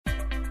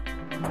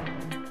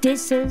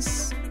This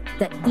is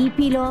the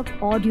Epilogue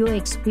Audio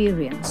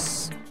Experience.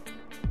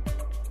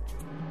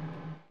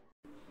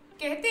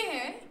 कहते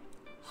हैं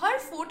हर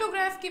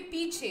photograph के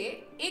पीछे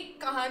एक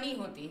कहानी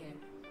होती है,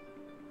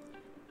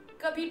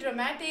 कभी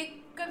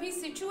ड्रामेटिक, कभी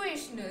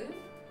सिचुएशनल,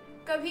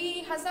 कभी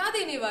हंसा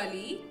देने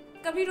वाली,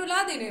 कभी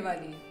रुला देने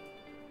वाली.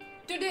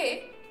 Today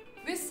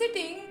we're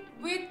sitting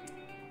with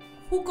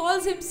who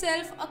calls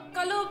himself a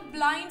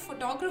color-blind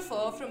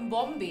photographer from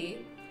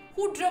Bombay,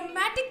 who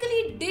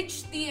dramatically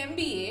ditched the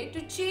MBA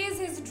to chase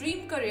his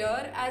dream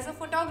career as a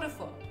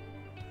photographer.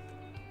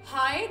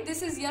 Hi,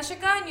 this is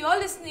Yashika and you're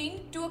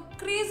listening to a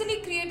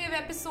crazily creative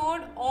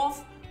episode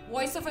of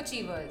Voice of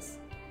Achievers.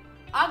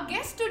 Our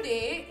guest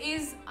today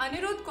is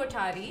Anirudh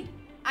Kothari,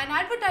 an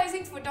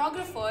advertising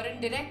photographer and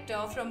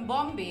director from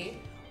Bombay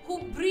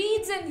who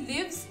breathes and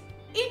lives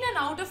in and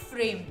out of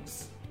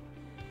frames.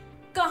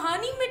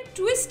 कहानी में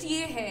twist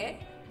ये है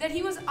that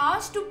he was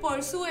asked to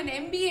pursue an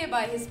MBA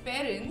by his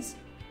parents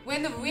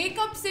when the wake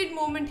up Sid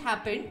moment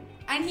happened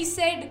and he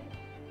said,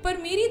 पर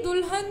मेरी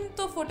दुल्हन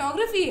तो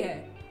photography है.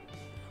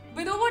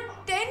 With over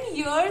 10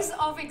 years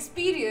of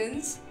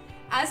experience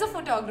as a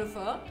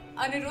photographer,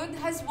 Anirudh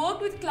has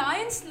worked with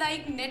clients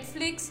like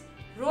Netflix,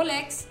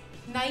 Rolex,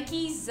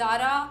 Nike,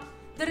 Zara,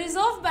 the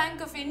Reserve Bank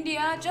of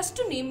India, just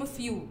to name a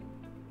few.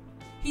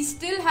 He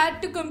still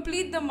had to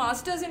complete the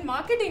Masters in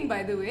Marketing,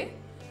 by the way.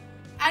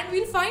 And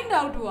we'll find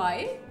out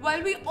why,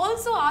 while we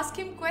also ask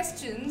him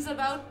questions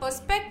about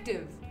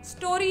perspective,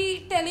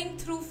 storytelling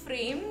through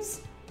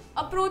frames,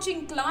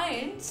 approaching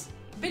clients,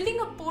 building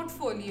a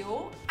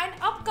portfolio, and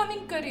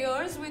upcoming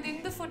careers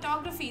within the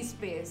photography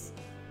space.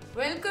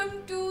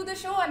 Welcome to the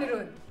show,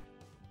 Anirudh.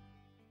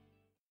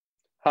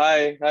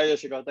 Hi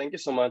Yashika. Thank you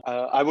so much.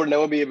 I would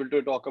never be able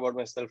to talk about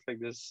myself like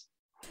this.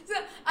 So,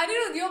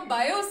 Anirudh, your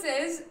bio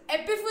says,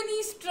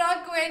 epiphany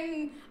struck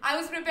when I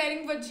was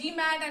preparing for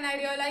GMAT and I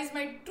realized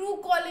my true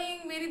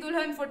calling, Meri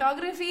Dulhan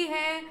photography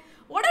hai.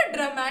 What a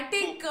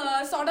dramatic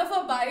sort of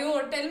a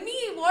bio. Tell me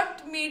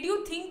what made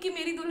you think कि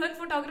Meri Dulhan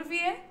photography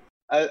hai?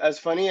 As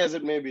funny as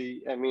it may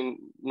be, I mean,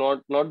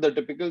 not the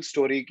typical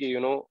story ki,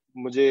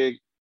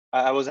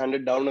 I was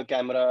handed down a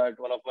camera at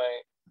one of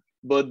my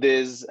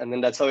birthdays and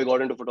then that's how I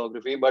got into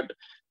photography. But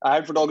I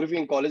had photography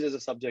in college as a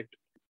subject.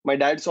 My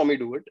dad saw me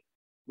do it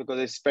because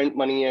I spent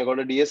money, I got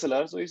a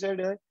DSLR. So he said,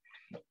 hey,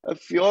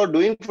 if you're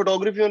doing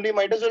photography only,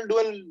 might as well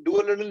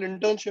do a little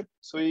internship.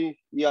 So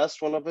he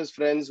asked one of his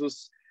friends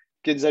whose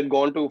kids had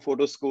gone to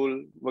photo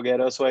school,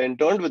 vagera. So I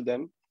interned with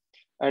them.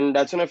 And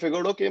that's when I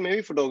figured, okay,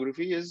 maybe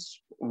photography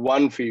is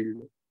one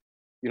field,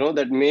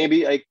 that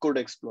maybe I could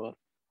explore.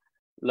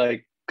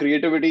 Like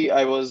creativity,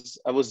 I was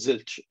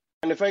zilch.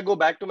 And if I go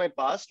back to my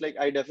past, like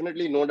I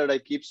definitely know that I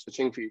keep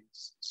switching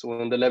fields. So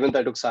in the 11th,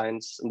 I took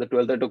science. In the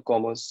 12th, I took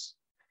commerce.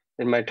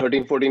 In my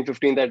 13th, 14th,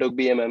 15th, I took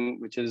BMM,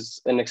 which is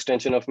an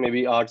extension of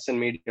maybe arts and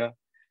media.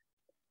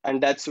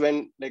 And that's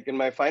when, like in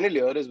my final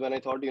year is when I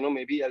thought,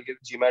 maybe I'll give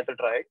GMAT a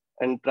try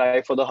and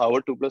try for the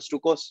Harvard 2+2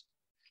 course.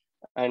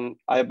 And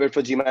I appeared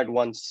for GMAT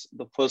once.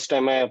 The first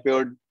time I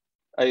appeared,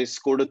 I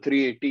scored a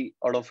 380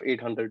 out of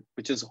 800,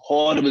 which is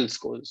horrible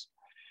scores.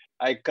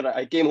 I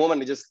came home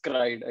and I just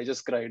cried.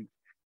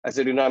 I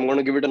said, I'm going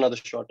to give it another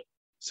shot.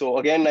 So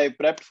again, I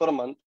prepped for a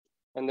month.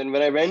 And then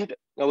when I went,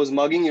 I was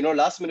mugging,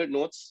 last minute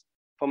notes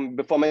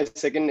before my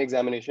second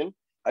examination.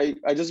 I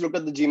just looked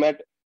at the GMAT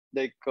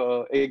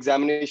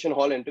examination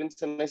hall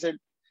entrance and I said,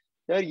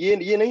 yaar, ye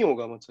nahi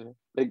hoga mujhse.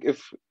 Like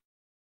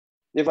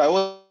if I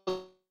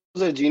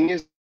was a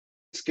genius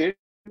kid,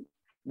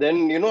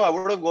 then I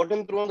would have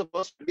gotten through on the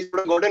first. He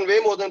would have gotten way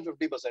more than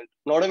 50%,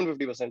 not even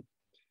 50%.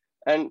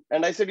 And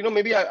I said,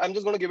 maybe I'm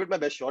just going to give it my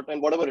best shot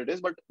and whatever it is,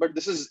 but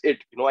this is it.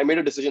 I made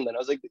a decision then. I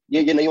was like,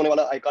 ye nahi hone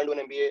wala. I can't do an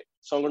MBA.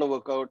 It's not going to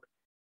work out.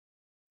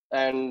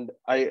 And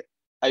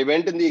I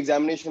went in the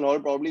examination hall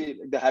probably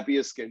like the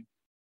happiest kid.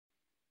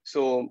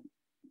 So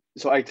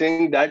I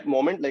think that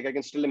moment, like I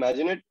can still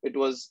imagine it. It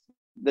was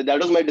that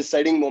was my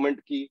deciding moment.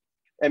 Ki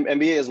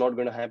MBA is not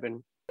going to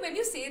happen. When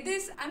you say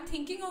this, I'm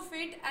thinking of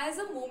it as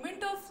a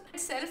moment of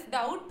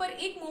self-doubt. पर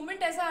एक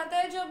moment ऐसा आता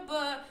है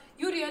जब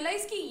you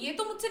realize कि ये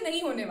तो मुझसे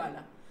नहीं होने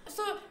वाला.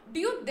 So do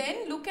you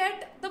then look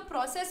at the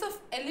process of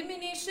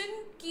elimination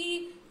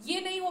कि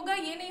ये नहीं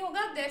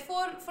होगा,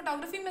 therefore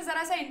photography में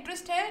ज़रा सा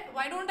interest है,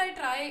 why don't I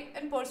try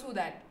and pursue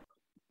that?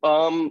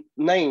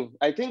 No,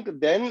 I think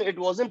then it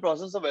wasn't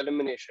process of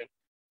elimination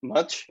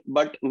much,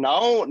 but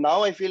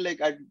now I feel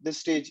like at this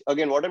stage,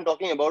 again, what I'm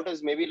talking about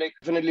is maybe like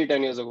definitely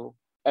 10 years ago.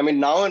 I mean,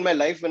 now in my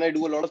life, when I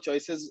do a lot of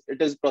choices, it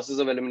is process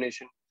of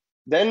elimination.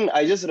 Then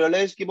I just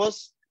realized कि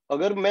boss,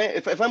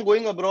 if I'm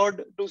going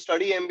abroad to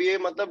study MBA,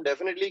 मतलब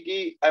definitely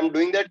कि I'm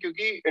doing that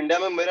क्योंकि India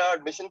में मेरा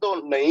admission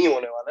तो नहीं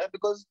होने वाला है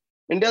because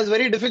India is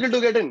very difficult to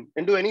get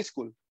into any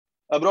school.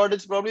 Abroad,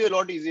 it's probably a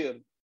lot easier.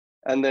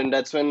 And then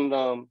that's when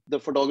the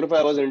photographer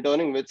I was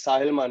interning with,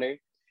 Sahil Mane,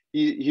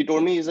 he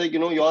told me, he's like,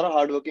 you're a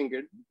hardworking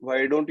kid.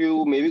 Why don't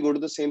you maybe go to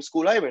the same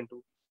school I went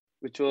to,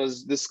 which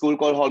was this school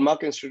called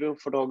Hallmark Institute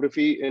of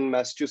Photography in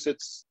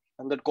Massachusetts.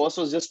 And that course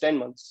was just 10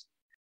 months.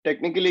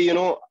 technically,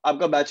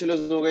 आपका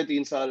bachelor's हो गए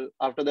 3 साल.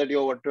 After that,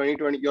 you're what,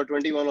 20, you're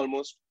 21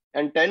 almost.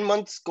 And 10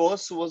 months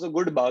course was a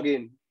good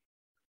bargain.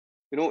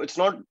 It's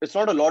not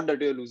a lot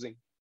that you're losing.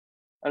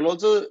 And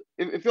also,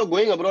 if you're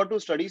going abroad to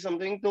study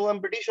something, so I'm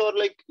pretty sure,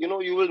 like, you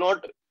will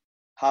not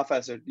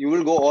half-ass it. You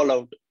will go all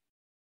out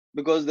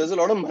because there's a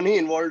lot of money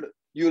involved.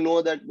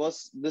 That,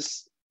 boss,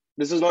 this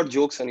is not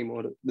jokes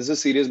anymore. This is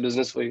serious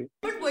business for you.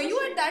 But were you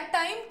at that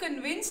time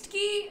convinced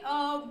कि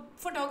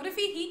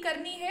photography ही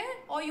करनी है,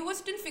 or you were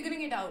still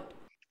figuring it out?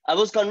 I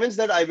was convinced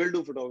that I will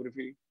do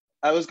photography.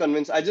 I was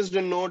convinced. I just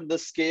didn't know the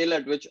scale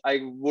at which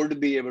I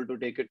would be able to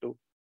take it to,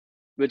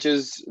 which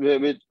is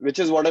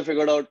what I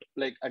figured out.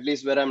 Like, at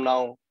least where I'm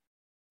now.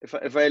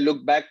 If I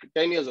look back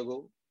 10 years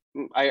ago,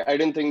 I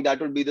didn't think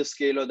that would be the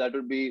scale or that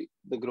would be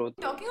the growth.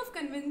 Talking of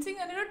convincing,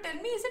 Anirudh, tell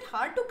me, is it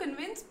hard to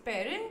convince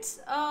parents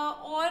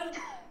or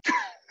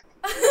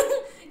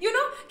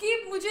कि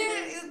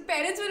मुझे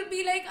parents will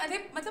be like, अरे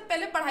मतलब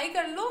पहले पढ़ाई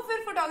कर लो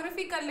फिर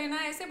photography कर लेना,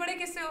 ऐसे बड़े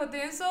किस्से होते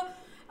हैं. So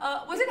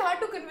was it hard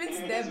to convince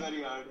them? It is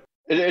very hard.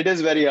 It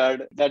is very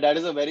hard.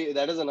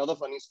 That is another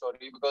funny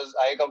story because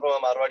I come from a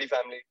Marwadi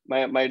family.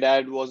 My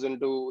dad was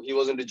into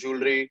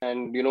jewelry,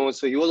 and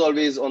so he was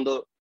always on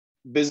the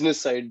business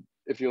side,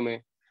 if you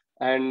may.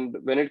 And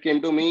when it came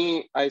to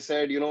me, I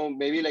said,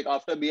 maybe like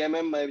after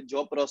BMM, my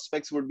job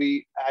prospects would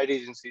be ad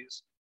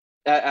agencies.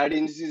 Ad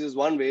agencies is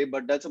one way,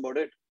 but that's about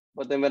it.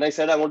 But then when I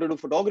said I want to do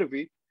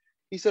photography,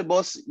 he said,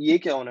 boss, ye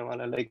kya hone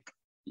wala? Like,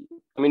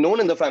 I mean, no one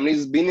in the family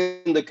has been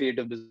in the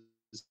creative business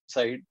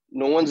side.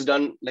 No one's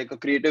done like a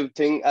creative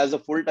thing as a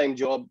full-time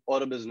job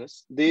or a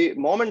business.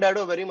 Mom and dad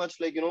are very much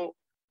like,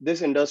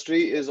 this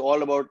industry is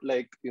all about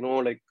like,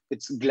 like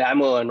it's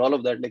glamour and all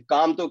of that. Like,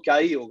 kaam to kya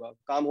hi hoga?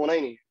 Kaam hona hi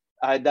nahi.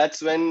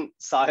 That's when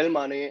Sahil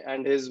Mane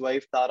and his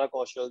wife Tara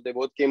Kaushal, they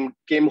both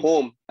came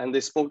home and they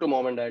spoke to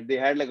mom and dad. They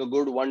had like a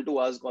good 1-2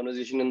 hours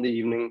conversation in the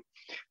evening,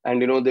 and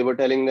they were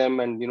telling them,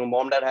 and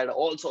mom and dad had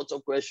all sorts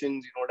of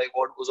questions, like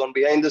what goes on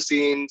behind the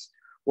scenes,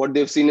 what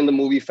they've seen in the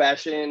movie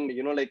Fashion,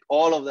 like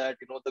all of that,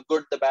 the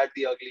good, the bad,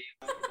 the ugly.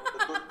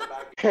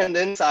 And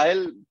then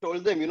Sahil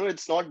told them,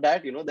 it's not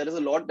that, there is a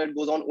lot that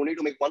goes on only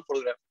to make one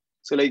photograph.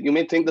 So like you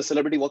may think the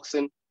celebrity walks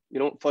in,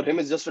 for him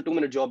it's just a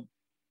 2-minute job.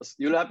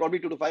 You'll have probably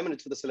 2 to 5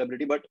 minutes for the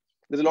celebrity, but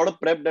there's a lot of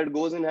prep that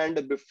goes in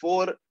hand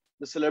before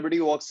the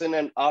celebrity walks in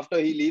and after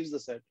he leaves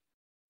the set.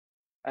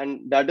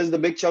 And that is the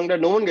big chunk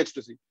that no one gets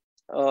to see.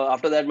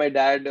 After that, my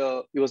dad,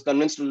 he was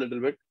convinced a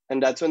little bit,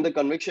 and that's when the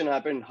conviction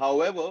happened.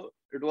 However,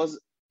 it was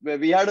where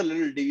we had a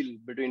little deal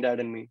between dad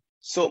and me.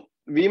 So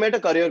we met a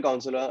career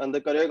counselor, and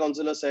the career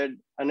counselor said,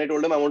 and I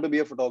told him I want to be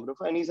a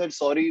photographer, and he said,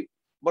 sorry,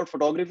 but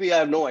photography, I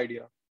have no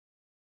idea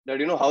that,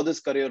 how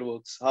this career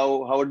works,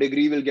 how a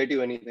degree will get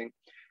you anything.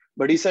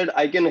 But he said,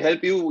 I can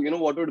help you,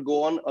 what would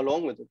go on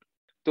along with it.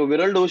 So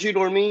Viral Doshi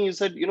told me, he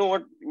said,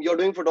 what, you're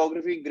doing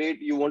photography, great,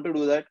 you want to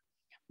do that,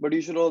 but you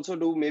should also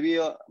do maybe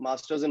a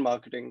master's in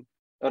marketing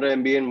or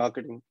an MBA in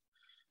marketing.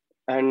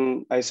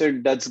 And I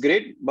said, that's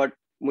great, but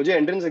मुझे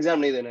entrance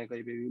exam नहीं देना है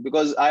कहीं भी,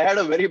 because I had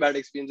a very bad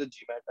experience at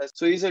GMAT.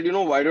 So he said,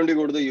 why don't you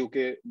go to the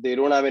UK? They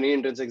don't have any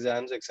entrance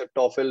exams except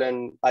TOEFL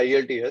and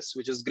IELTS,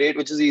 which is great,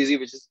 which is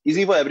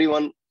easy for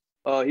everyone.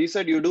 He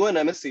said, you do an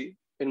MSc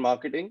in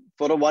marketing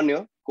for a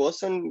 1-year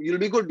course and you'll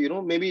be good,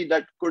 maybe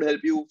that could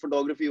help you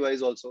photography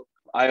wise also.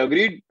 I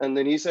agreed. And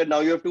then he said,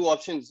 now you have 2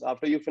 options.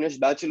 After you finish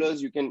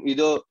bachelor's, you can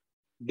either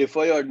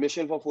defer your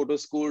admission for photo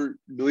school,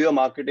 do your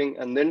marketing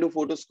and then do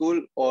photo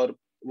school, or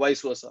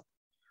vice versa.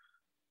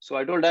 So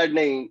I told dad,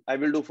 nahin, I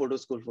will do photo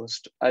school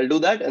first. I'll do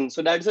that. And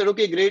so dad said,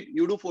 okay, great.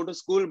 You do photo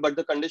school, but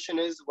the condition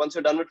is once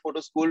you're done with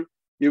photo school,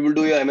 you will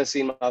do your MSc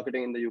in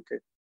marketing in the UK.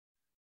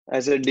 I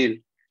said, deal.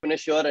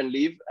 Finish here and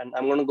leave. And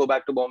I'm going to go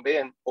back to Bombay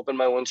and open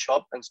my own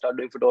shop and start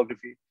doing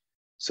photography.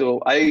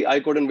 So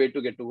I couldn't wait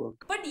to get to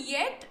work. But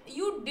yet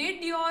you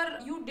did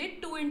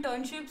 2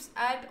 internships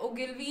at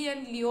Ogilvy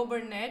and Leo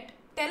Burnett.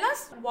 Tell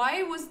us,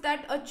 why was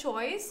that a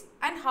choice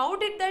and how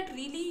did that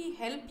really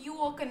help you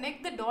or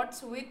connect the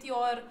dots with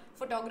your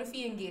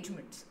photography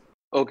engagements?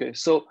 Okay,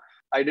 so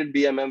I did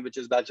BMM, which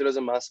is Bachelor's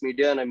in Mass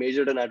Media, and I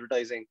majored in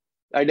advertising.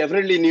 I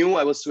definitely knew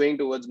I was swaying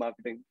towards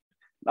marketing.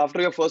 After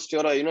your first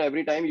year,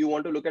 every time you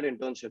want to look at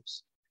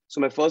internships.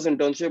 So my first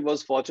internship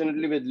was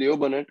fortunately with Leo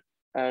Burnett,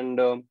 and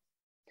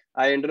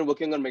I ended up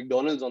working on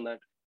McDonald's on that.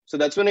 So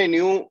that's when I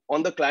knew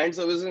on the client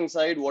servicing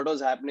side what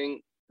was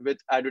happening with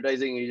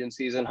advertising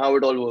agencies and how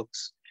it all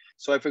works.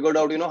 So I figured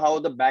out, how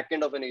the back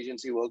end of an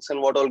agency works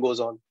and what all goes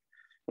on.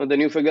 And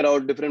then you figure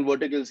out different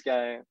verticals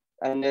kya hai.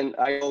 And then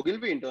I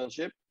Ogilvy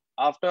internship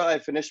after I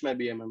finished my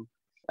BMM.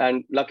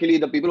 And luckily,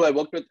 the people who I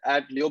worked with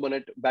at Leo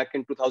Burnett back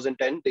in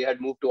 2010, they had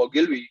moved to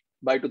Ogilvy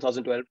by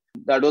 2012.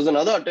 That was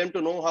another attempt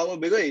to know how a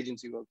bigger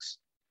agency works.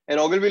 And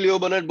Ogilvy, Leo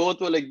Burnett, both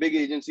were like big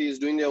agencies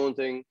doing their own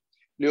thing.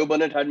 Leo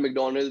Burnett had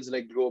McDonald's,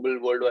 like global,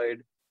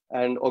 worldwide.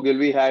 And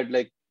Ogilvy had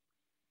like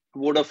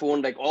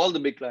Vodafone, like all the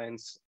big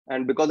clients.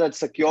 And because I'd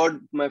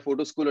secured my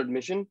photo school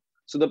admission,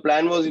 so the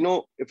plan was,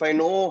 if I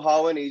know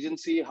how an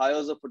agency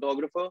hires a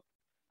photographer,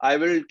 I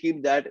will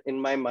keep that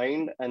in my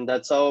mind. And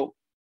that's how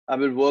I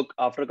will work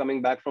after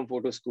coming back from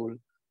photo school.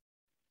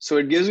 So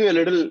it gives me a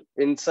little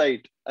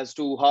insight as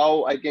to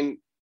how I can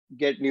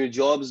get new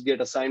jobs,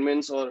 get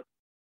assignments, or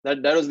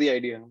that was the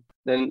idea.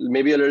 Then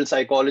maybe a little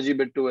psychology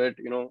bit to it,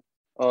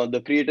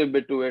 the creative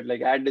bit to it,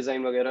 like ad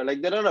design, vagera.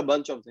 Like there are a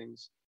bunch of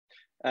things,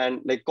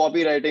 and like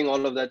copywriting,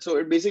 all of that. So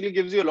it basically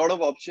gives you a lot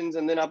of options,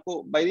 and then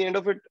by the end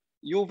of it,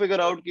 you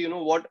figure out,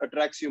 what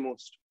attracts you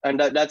most, and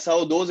that's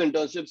how those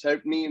internships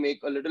helped me make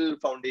a little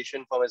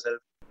foundation for myself.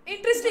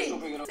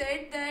 Interesting.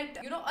 Said that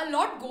a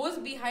lot goes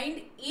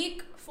behind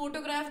एक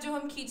photograph जो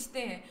हम खींचते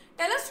हैं.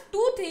 Tell us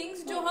two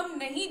things जो हम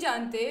नहीं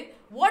जानते.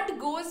 What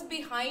goes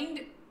behind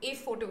a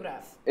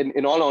photograph?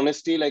 In all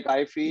honesty, like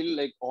I feel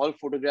like all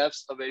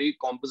photographs are very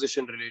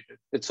composition related.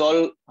 It's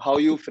all how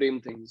you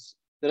frame things.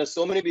 There are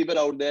so many people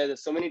out there.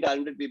 There's so many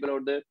talented people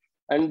out there,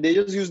 and they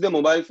just use their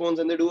mobile phones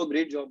and they do a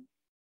great job,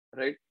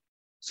 right?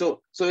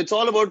 So it's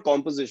all about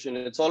composition.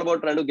 It's all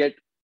about trying to get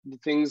the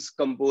things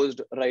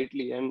composed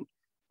rightly, and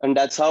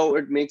that's how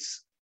it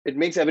makes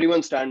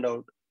everyone stand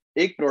out.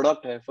 एक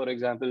product है, for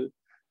example,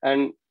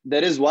 and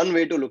there is one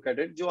way to look at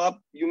it.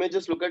 You may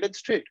just look at it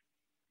straight,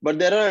 but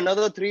there are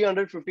another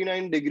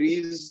 359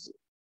 degrees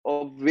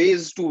of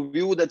ways to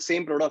view that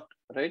same product,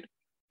 right?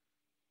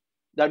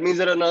 That means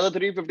there are another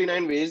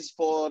 359 ways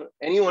for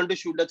anyone to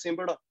shoot that same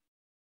product,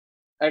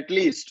 at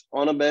least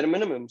on a bare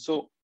minimum.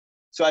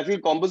 So I feel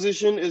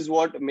composition is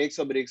what makes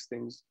or breaks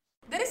things.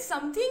 There is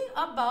something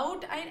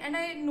about, and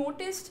I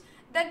noticed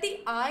that the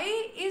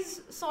eye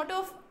is sort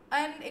of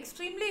an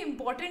extremely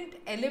important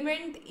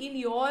element in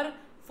your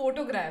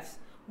photographs.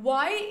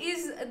 Why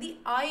is the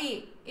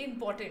eye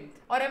important?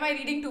 Or am I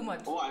reading too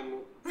much? Oh,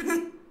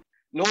 I'm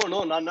no,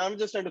 I'm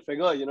just trying to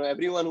figure,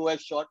 everyone who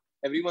has shot,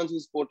 everyone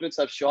whose portraits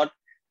have shot,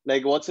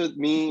 like what's with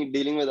me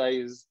dealing with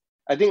eyes?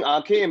 I think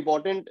aankhein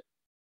important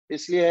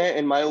isliye hai,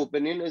 in my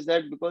opinion, is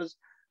that because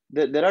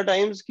there are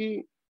times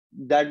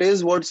that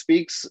is what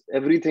speaks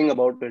everything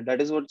about it.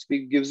 That is what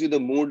gives you the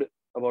mood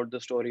about the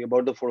story,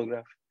 about the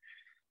photograph.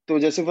 So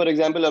जैसे for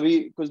example,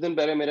 अभी कुछ दिन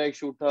पहले मेरा एक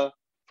shoot था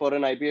for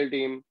an IPL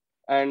team,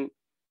 and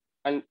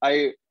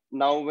I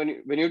now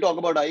when you talk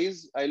about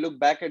eyes, I look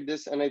back at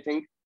this and I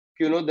think,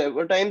 there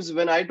were times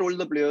when I told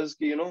the players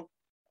कि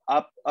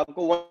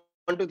आपको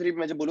 1 2 3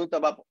 मैं जब बोलूँ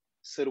तब आप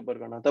सिर ऊपर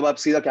करना, तब आप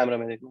सीधा कैमरा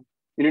में देखना.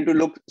 You need to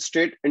look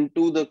straight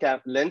into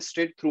the lens,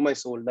 straight through my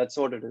soul. That's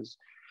what it is.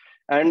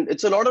 And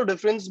it's a lot of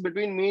difference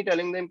between me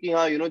telling them ki,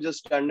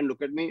 just stand and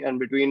look at me, and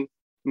between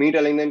me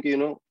telling them ki,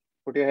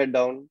 put your head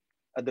down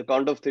at the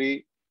count of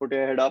 3, put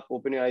your head up,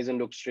 open your eyes and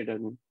look straight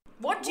at me.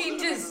 What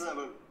changes?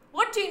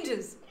 What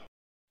changes?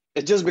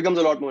 It just becomes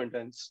a lot more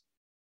intense.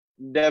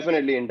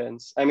 Definitely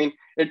intense. I mean,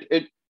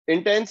 it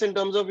intense in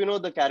terms of,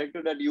 the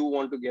character that you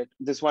want to get.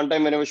 This one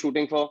time when I was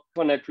shooting for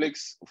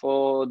Netflix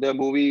for their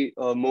movie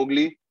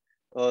Mowgli,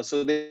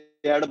 so they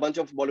had a bunch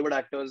of Bollywood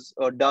actors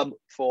dub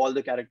for all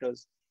the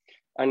characters.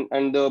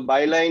 And the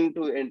byline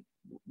to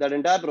that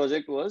entire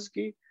project was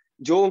कि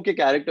जो उनके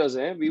characters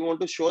हैं, we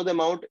want to show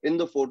them out in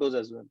the photos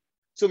as well.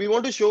 So we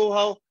want to show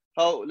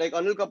how like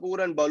Anil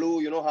Kapoor and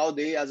Balu, how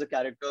they as a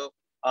character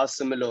are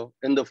similar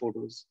in the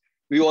photos.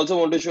 We also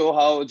want to show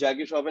how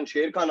Jackie Shroff and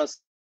Sher Khan are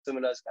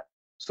similar as characters.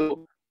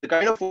 So the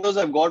kind of photos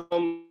I've got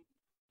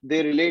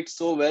they relate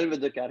so well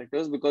with the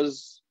characters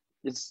because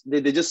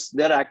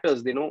they're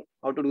actors. They know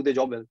how to do their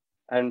job well.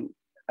 And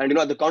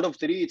at the count of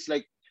 3, it's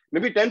like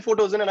maybe 10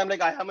 photos in and I'm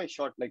like, I have my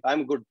shot. Like,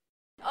 I'm good.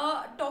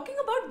 Talking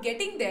about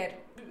getting there,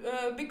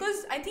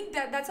 because I think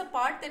that's a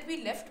part that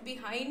we left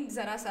behind,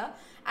 Zarasa.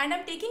 And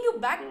I'm taking you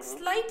back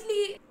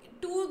slightly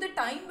to the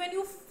time when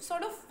you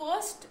sort of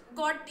first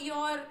got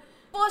your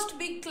first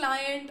big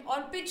client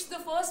or pitched the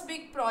first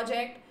big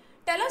project.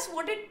 Tell us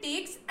what it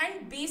takes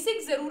and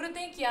basic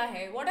ज़रूरतें क्या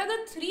है. What are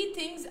the 3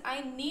 things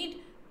I need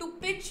to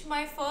pitch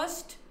my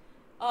first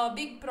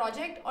big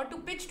project or to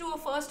pitch to a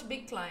first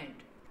big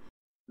client?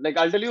 Like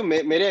I'll tell you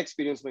मेरे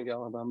experience में क्या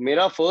हुआ था.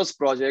 मेरा first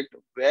project,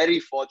 very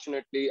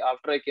fortunately,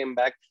 after I came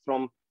back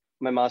from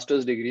my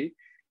master's degree,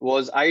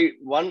 was I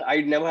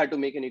never had to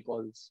make any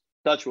calls.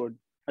 Touch wood.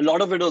 A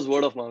lot of it was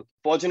word of mouth.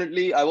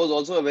 Fortunately, I was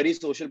also a very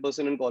social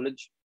person in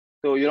college.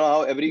 So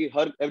how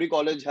every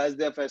college has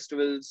their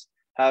festivals.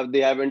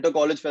 They have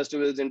inter-college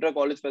festivals,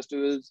 inter-college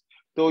festivals.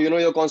 So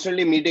you're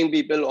constantly meeting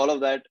people, all of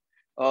that.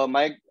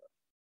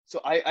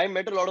 So I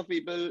met a lot of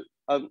people.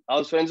 I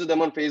was friends with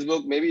them on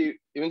Facebook. Maybe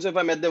even if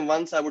I met them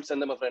once, I would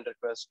send them a friend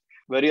request.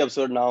 Very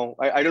absurd now.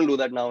 I don't do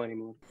that now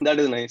anymore. That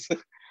is nice.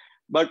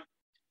 But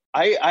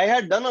I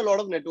had done a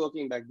lot of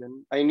networking back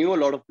then. I knew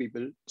a lot of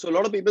people. So a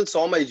lot of people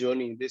saw my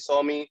journey. They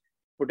saw me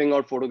putting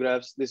out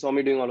photographs. They saw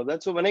me doing all of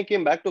that. So when I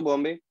came back to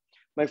Bombay,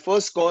 my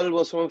first call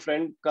was from a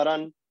friend,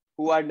 Karan,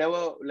 who I'd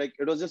never,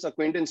 it was just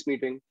acquaintance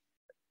meeting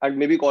at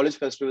maybe college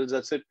festivals.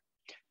 That's it.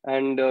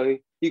 And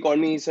he called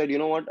me. He said, you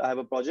know what? I have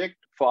a project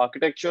for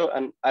architecture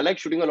and I like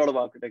shooting a lot of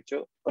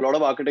architecture. A lot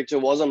of architecture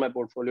was on my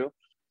portfolio.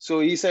 So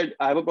he said,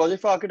 I have a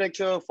project for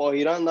architecture for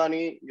Hira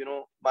Andani.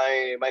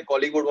 My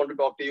colleague would want to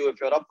talk to you.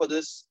 If you're up for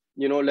this,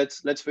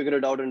 let's figure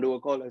it out and do a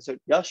call. I said,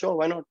 yeah, sure.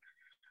 Why not?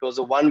 It was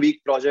a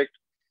 1-week project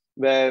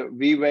where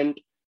we went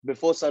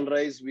before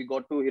sunrise. We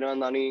got to Hira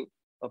Andani,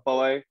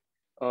 Powai.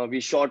 We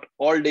shot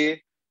all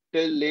day.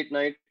 till late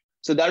night.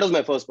 So that was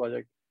my first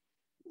project.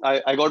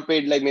 I got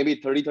paid like maybe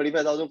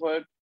 35,000 for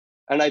it.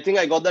 And I think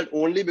I got that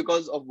only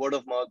because of word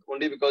of mouth,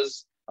 only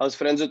because I was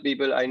friends with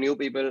people, I knew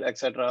people,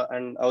 etc.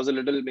 And I was a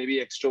little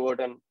maybe extrovert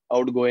and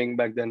outgoing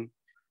back then.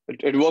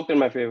 It worked in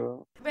my favor.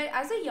 Well,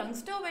 as a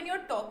youngster, when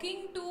you're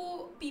talking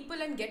to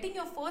people and getting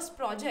your first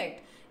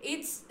project,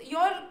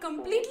 you're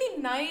completely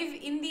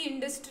naive in the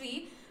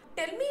industry.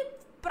 Tell me,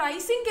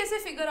 pricing कैसे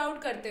figure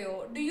out करते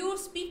हो? Do you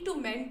speak to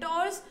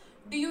mentors?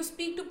 Do you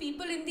speak to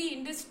people in the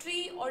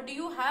industry, or do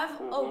you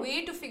have a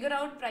way to figure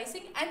out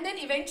pricing? And then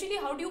eventually,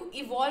 how do you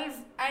evolve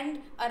and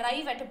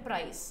arrive at a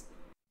price?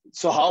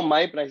 So how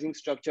my pricing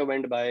structure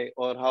went by,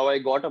 or how I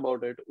got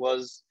about it,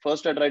 was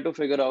first I tried to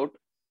figure out.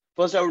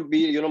 First, I would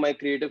be, my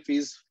creative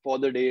fees for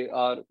the day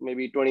are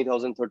maybe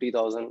 20,000,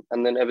 30,000,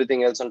 and then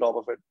everything else on top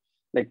of it,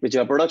 like which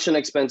are production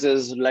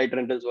expenses, light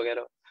rentals,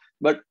 whatever.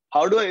 But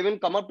how do I even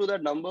come up to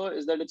that number?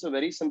 Is that it's a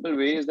very simple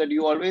way, is that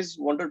you always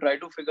want to try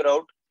to figure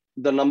out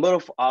the number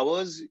of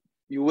hours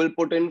you will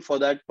put in for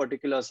that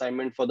particular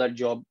assignment, for that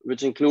job,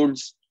 which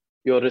includes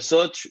your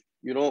research,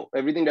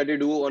 everything that you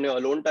do on your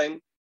alone time,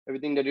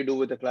 everything that you do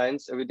with the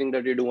clients, everything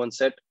that you do on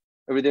set,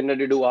 everything that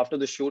you do after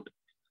the shoot.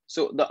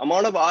 So the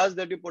amount of hours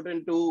that you put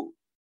into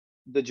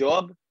the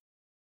job,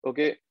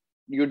 okay,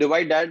 you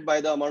divide that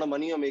by the amount of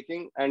money you're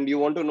making, and you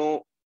want to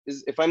know,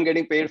 is if I'm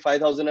getting paid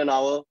 5,000 an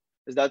hour,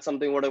 is that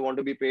something what I want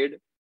to be paid?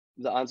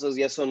 The answer is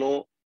yes or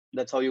no.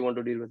 That's how you want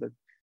to deal with it,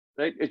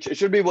 right? It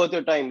should be worth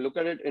your time. Look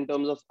at it in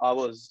terms of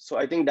hours. So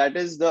I think that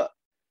is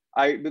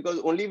because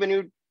only when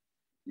you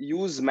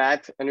use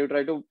math and you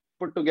try to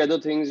put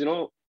together things,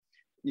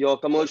 your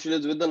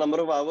commercials with the number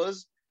of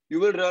hours, you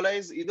will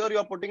realize either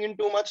you're putting in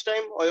too much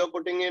time or you're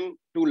putting in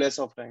too less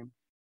of time,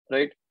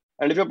 right?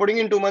 And if you're putting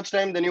in too much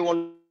time, then you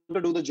want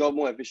to do the job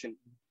more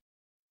efficiently.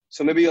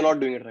 So maybe you're not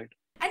doing it right.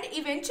 And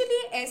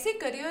eventually ऐसे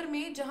career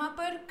में जहाँ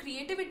पर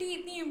creativity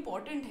इतनी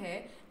important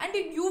है, and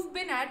you've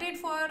been at it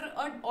for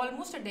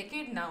almost a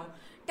decade now.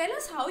 Tell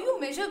us how you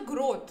measure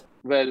growth.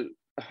 Well,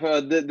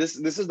 this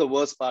is the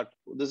worst part.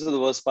 This is the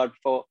worst part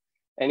for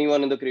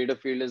anyone in the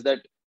creative field, is that,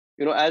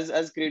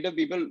 as creative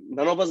people,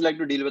 none of us like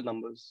to deal with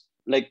numbers.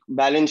 Like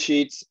balance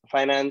sheets,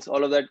 finance,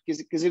 all of that.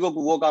 किसी को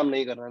वो काम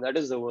नहीं करना. That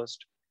is the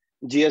worst.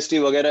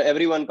 GST वगैरह,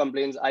 everyone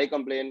complains. I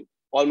complain.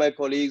 All my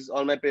colleagues,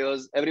 all my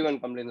peers,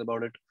 everyone complains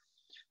about it.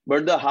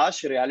 But the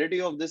harsh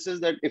reality of this is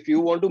that if you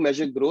want to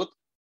measure growth,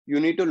 you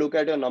need to look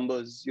at your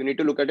numbers. You need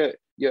to look at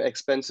your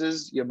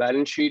expenses, your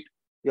balance sheet,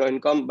 your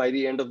income by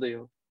the end of the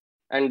year.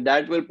 And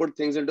that will put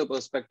things into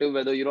perspective,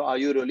 whether, are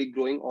you really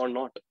growing or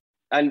not?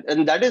 And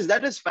that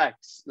is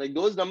facts. Like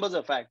those numbers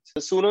are facts.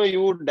 The sooner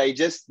you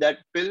digest that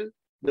pill,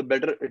 the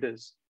better it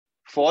is.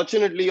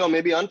 Fortunately, or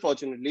maybe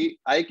unfortunately,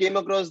 I came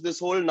across this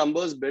whole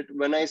numbers bit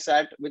when I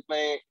sat with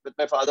my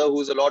father,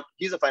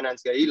 he's a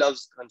finance guy. He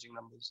loves crunching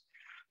numbers.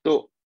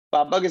 So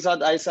Papa ke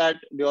saath, I sat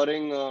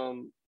during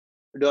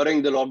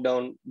the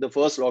lockdown, the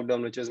first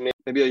lockdown, which is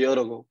maybe a year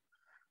ago.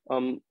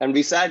 And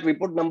we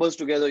put numbers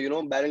together,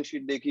 balance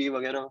sheet dekhi,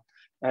 vagera,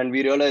 and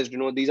we realized,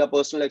 these are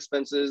personal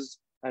expenses,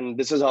 and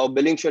this is how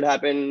billing should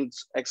happen,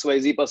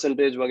 XYZ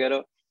percentage,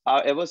 vagera.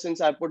 Ever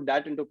since I put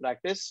that into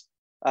practice,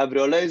 I've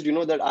realized,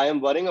 that I am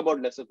worrying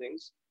about lesser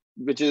things,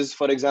 which is,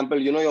 for example,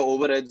 your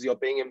overheads, you're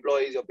paying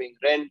employees, you're paying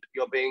rent,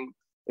 you're paying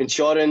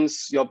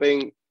insurance, you're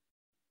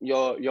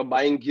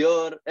buying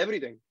gear,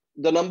 everything.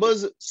 The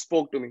numbers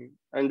spoke to me,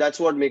 and that's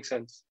what makes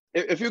sense.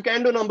 If you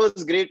can do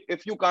numbers, great.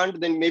 If you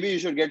can't, then maybe you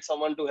should get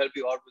someone to help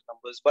you out with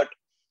numbers. But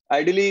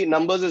ideally,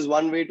 numbers is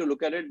one way to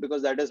look at it,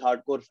 because that is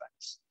hardcore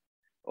facts.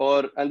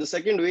 And the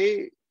second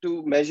way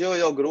to measure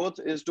your growth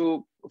is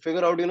to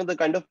figure out, the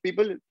kind of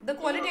people. The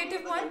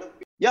qualitative one?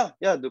 Yeah,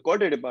 the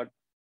qualitative part.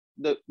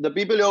 The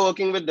people you're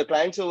working with, the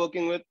clients you're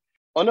working with.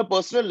 On a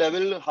personal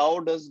level, how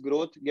does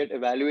growth get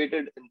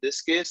evaluated in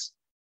this case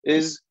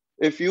is,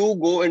 if you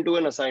go into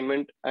an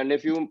assignment and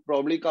if you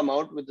probably come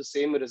out with the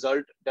same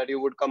result that you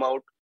would come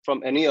out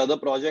from any other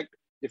project,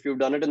 if you've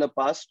done it in the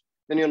past,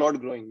 then you're not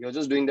growing. You're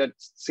just doing that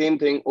same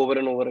thing over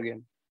and over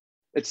again.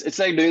 It's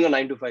like doing a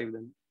 9 to 5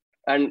 then.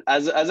 And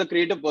as a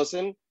creative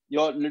person,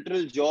 your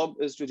literal job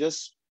is to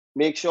just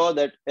make sure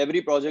that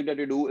every project that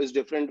you do is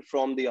different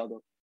from the other.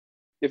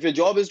 If your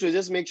job is to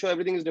just make sure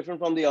everything is different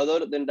from the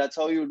other, then that's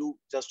how you do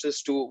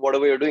justice to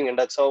whatever you're doing. And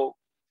that's how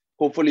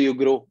hopefully you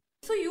grow.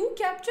 So you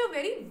capture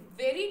very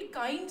varied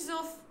kinds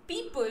of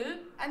people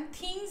and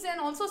things and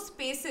also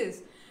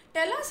spaces.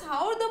 Tell us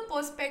how the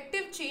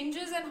perspective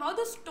changes and how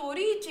the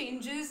story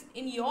changes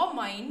in your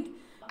mind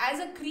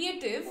as a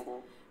creative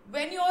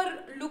when you're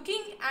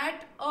looking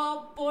at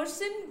a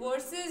person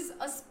versus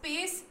a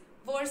space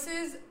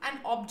versus an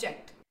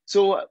object.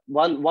 So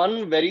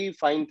one very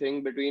fine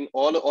thing between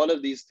all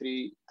of these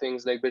three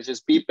things, like which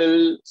is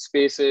people,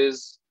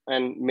 spaces,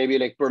 and maybe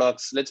like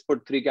products, let's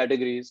put three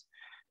categories,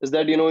 is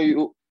that,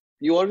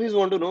 you always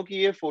want to know कि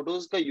ये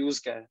photos का use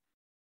क्या है?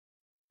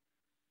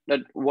 That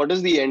what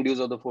is the end use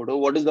of the photo?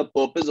 What is the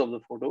purpose of the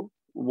photo?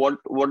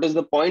 What is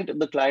the point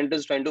the client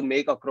is trying to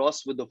make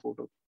across with the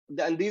photo?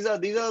 And these are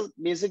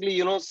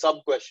basically,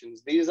 sub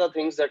questions. These are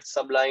things that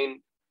subline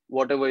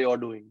whatever you're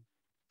doing.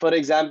 for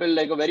example,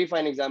 like a very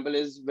fine example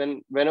is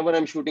whenever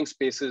I'm shooting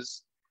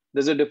spaces,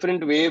 there's a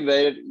different way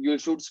where you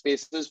shoot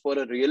spaces for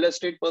a real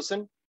estate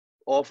person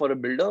or for a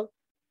builder,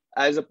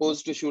 as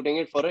opposed to shooting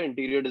it for an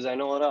interior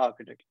designer or an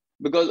architect.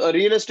 Because a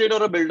real estate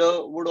or a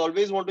builder would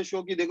always want to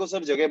show कि देखो sir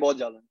जगह बहुत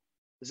ज़्यादा है.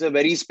 It's a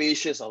very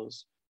spacious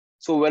house.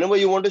 So whenever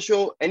you want to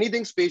show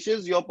anything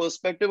spacious, your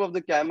perspective of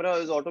the camera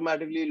is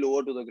automatically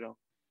lower to the ground,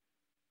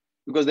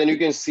 because then you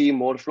can see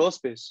more floor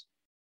space,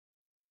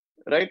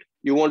 right?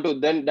 You want to,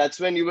 then that's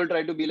when you will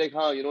try to be like,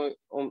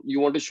 you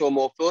want to show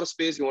more floor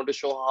space. You want to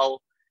show how,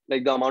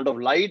 like, the amount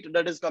of light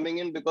that is coming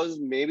in, because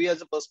maybe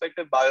as a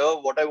perspective buyer,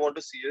 what I want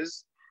to see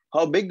is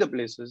how big the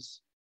place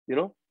is,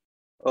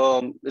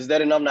 is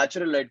there enough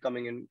natural light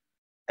coming in?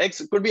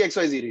 Could be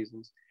XYZ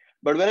reasons.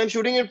 But when I'm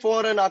shooting it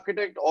for an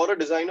architect or a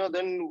designer,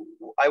 then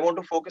I want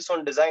to focus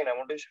on design. I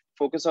want to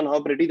focus on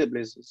how pretty the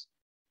place is,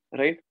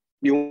 right?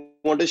 You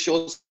want to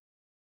show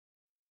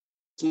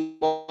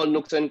small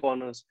nooks and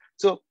corners.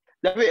 So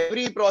that way,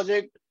 every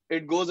project,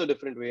 it goes a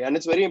different way. And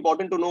it's very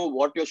important to know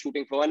what you're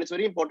shooting for. And it's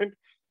very important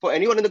for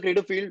anyone in the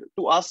creative field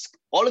to ask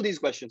all of these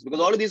questions, because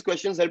all of these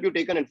questions help you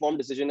take an informed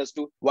decision as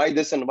to why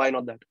this and why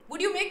not that.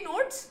 Would you make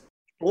notes?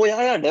 Oh,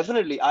 yeah,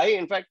 definitely.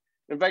 In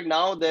fact,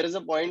 now there is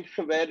a point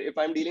where if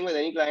I'm dealing with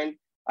any client,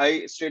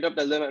 I straight up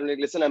tell them, I'm like,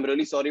 listen, I'm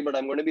really sorry, but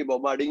I'm going to be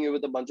bombarding you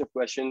with a bunch of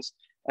questions.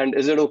 And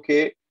is it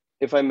okay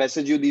if I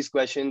message you these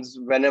questions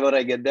whenever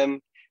I get them?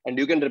 And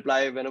you can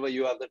reply whenever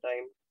you have the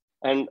time.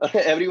 And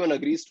everyone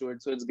agrees to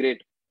it. So it's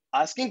great.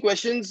 Asking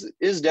questions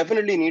is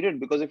definitely needed,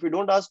 because if you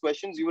don't ask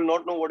questions, you will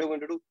not know what you're going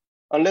to do.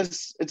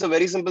 Unless it's a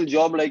very simple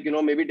job, like,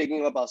 maybe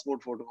taking a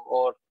passport photo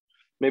or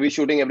maybe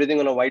shooting everything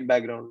on a white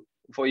background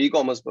for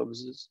e-commerce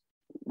purposes.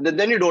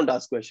 Then you don't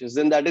ask questions.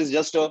 Then that is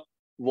just a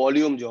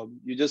volume job.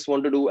 You just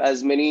want to do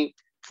as many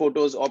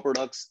photos or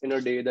products in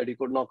a day that you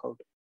could knock out.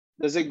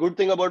 There's a good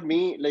thing about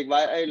me, like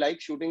why I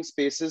like shooting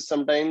spaces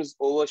sometimes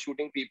over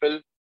shooting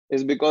people,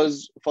 is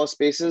because for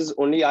spaces,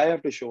 only I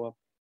have to show up,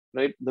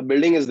 right? The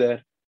building is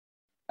there.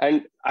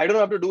 And I don't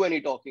have to do any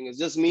talking. It's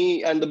just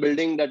me and the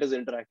building that is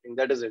interacting.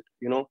 That is it.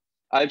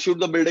 I'll shoot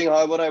the building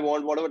however I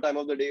want, whatever time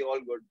of the day, all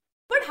good.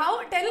 But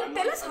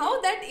tell us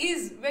how that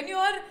is when you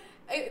are,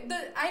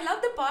 I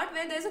love the part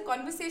where there's a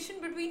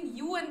conversation between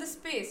you and the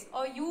space,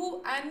 or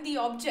you and the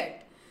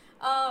object.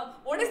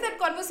 What is that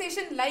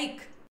conversation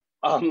like?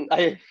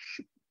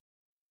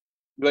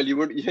 Well, you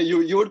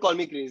would call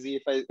me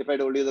crazy if I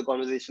told you the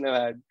conversation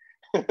I've had.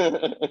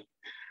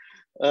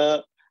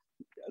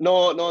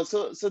 No.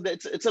 So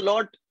it's a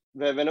lot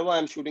where whenever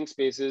I'm shooting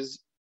spaces,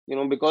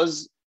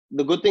 because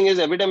the good thing is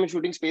every time I'm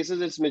shooting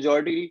spaces, it's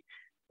majority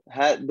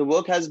the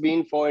work has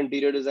been for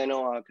interior designer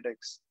or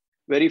architects.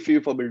 Very few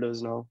for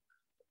builders now.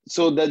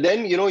 So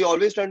then you're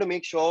always trying to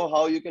make sure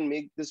how you can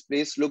make this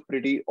place look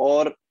pretty,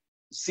 or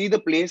see the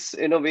place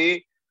in a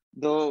way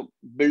the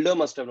builder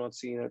must have not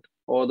seen it,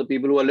 or the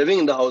people who are living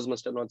in the house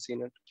must have not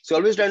seen it. So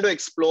always trying to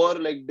explore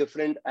like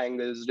different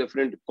angles,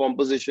 different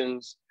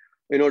compositions,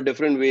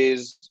 different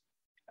ways.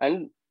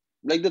 And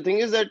like the thing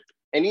is that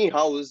any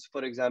house,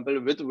 for example,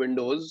 with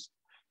windows,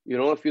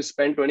 if you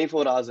spend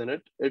 24 hours in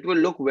it, it will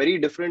look very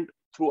different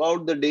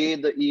throughout the day,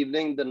 the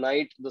evening, the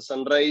night, the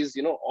sunrise,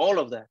 all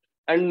of that.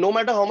 And no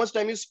matter how much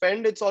time you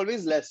spend, it's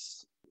always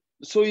less.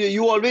 So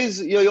you're always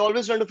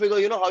trying to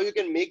figure, how you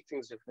can make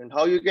things different,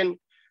 how you can,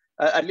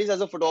 at least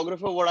as a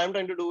photographer, what I'm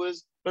trying to do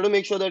is try to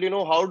make sure that,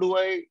 how do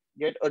I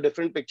get a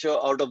different picture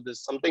out of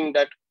this, something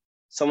that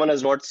someone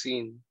has not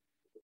seen,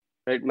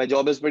 right? My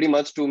job is pretty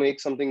much to make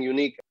something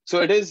unique.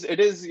 So it is, it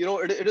is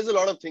a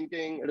lot of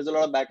thinking. It is a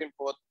lot of back and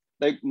forth.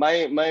 Like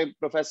my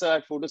professor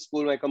at photo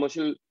school, my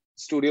commercial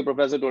studio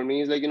professor told me,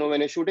 he's like, when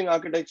you're shooting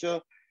architecture,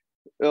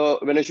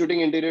 when you're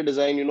shooting interior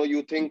design,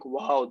 you think,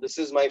 wow, this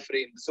is my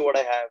frame. This is what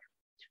I have.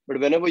 But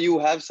whenever you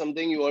have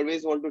something, you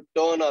always want to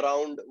turn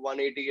around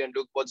 180 and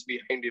look what's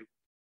behind you,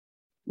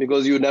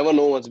 because you never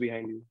know what's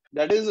behind you.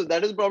 That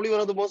is probably one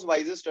of the most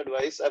wisest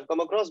advice I've come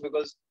across,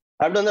 because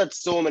I've done that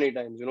so many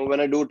times. When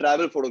I do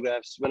travel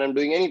photographs, when I'm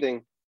doing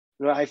anything,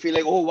 I feel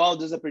like, oh, wow,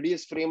 this is the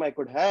prettiest frame I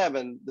could have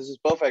and this is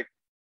perfect.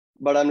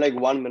 But I'm like,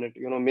 1 minute,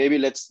 maybe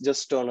let's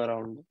just turn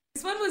around.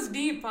 This one was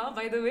deep,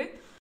 by the way.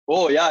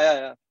 Oh,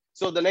 yeah.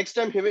 So the next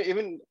time,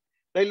 even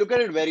like, look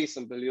at it very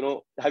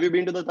simple. Have you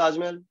been to the Taj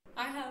Mahal?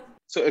 I have.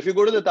 So if you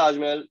go to the Taj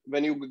Mahal,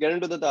 when you get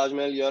into the Taj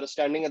Mahal, you're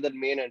standing at that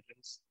main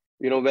entrance,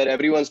 where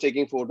everyone's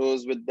taking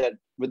photos with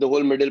the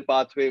whole middle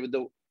pathway, with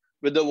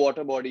the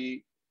water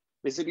body.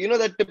 Basically,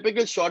 that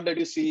typical shot that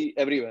you see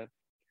everywhere.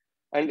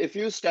 And if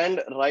you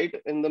stand right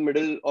in the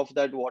middle of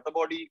that water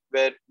body,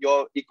 where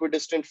you're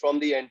equidistant from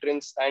the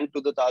entrance and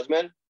to the Taj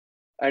Mahal,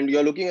 and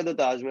you're looking at the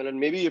Taj Mahal, and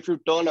maybe if you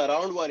turn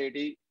around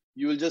 180,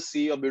 you will just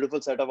see a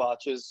beautiful set of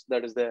arches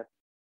that is there.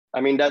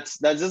 I mean, that's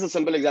just a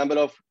simple example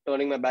of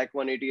turning my back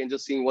 180 and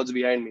just seeing what's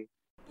behind me.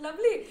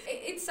 Lovely.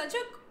 It's such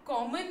a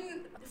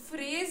common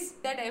phrase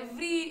that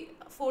every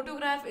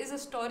photograph is a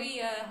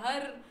story.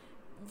 Har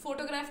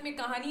photograph mein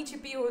kahani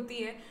छिपी होती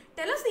है.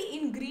 Tell us the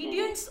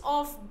ingredients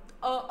of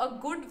a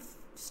good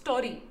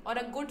story or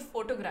a good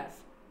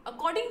photograph.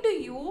 According to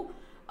you,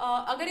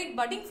 अगर एक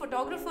budding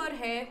photographer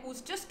है who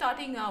is just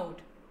starting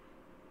out,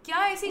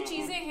 क्या ऐसी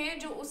चीज़ें हैं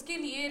जो उसके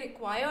लिए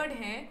रिक्वायर्ड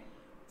हैं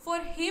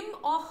फॉर हिम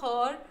और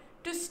her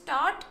to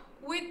start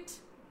with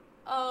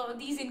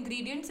these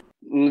ingredients?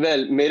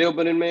 Well, मेरे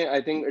opinion में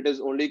I think it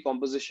is only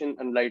composition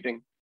and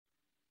lighting.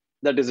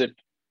 That is it.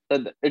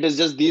 It is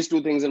just these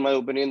two things in my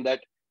opinion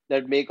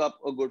that make up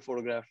a good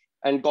photograph.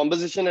 And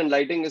composition and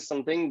lighting is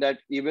something that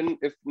even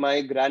if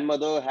my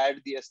grandmother had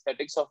the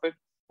aesthetics of it,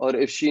 or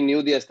if she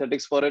knew the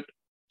aesthetics for it,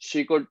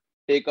 she could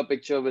take a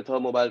picture with her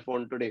mobile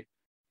phone today.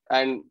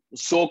 And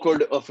so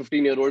could a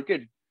 15-year-old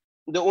kid.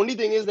 The only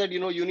thing is that,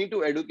 you need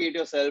to educate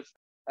yourself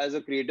as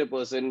a creative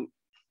person.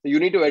 You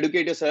need to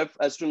educate yourself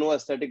as to know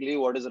aesthetically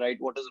what is right,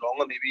 what is wrong,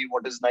 or maybe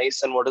what is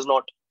nice and what is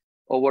not,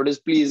 or what is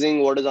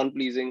pleasing, what is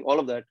unpleasing, all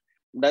of that.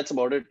 That's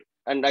about it.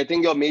 And I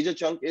think your major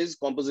chunk is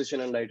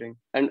composition and lighting.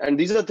 And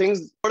these are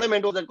things, what I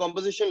meant was that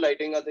composition,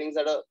 lighting are things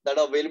that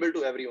are available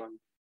to everyone.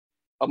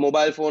 A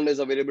mobile phone is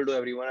available to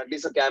everyone. At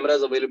least a camera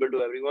is available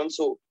to everyone.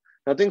 So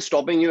nothing's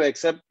stopping you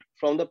except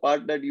from the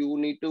part that you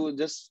need to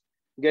just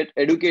get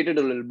educated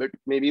a little bit,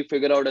 maybe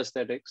figure out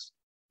aesthetics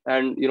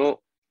and,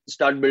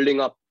 start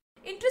building up.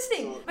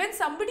 Interesting. When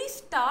somebody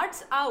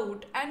starts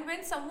out and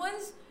when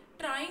someone's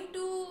trying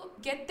to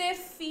get their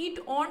feet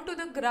onto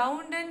the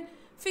ground and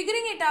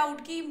figuring it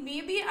out, ki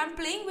maybe I'm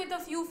playing with a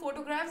few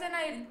photographs and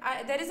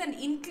I there is an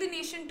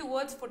inclination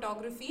towards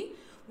photography.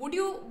 What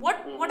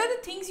are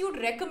the things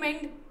you'd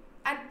recommend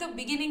at the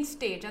beginning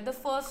stage, at the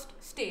first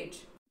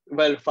stage?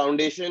 Well,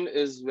 foundation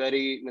is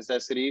very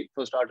necessary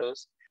for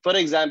starters. For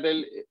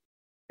example,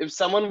 if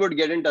someone would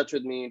get in touch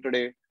with me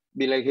today,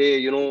 be like,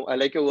 hey, I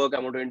like your work, I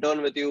want to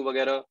intern with you,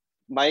 वगैरह.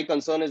 My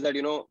concern is that,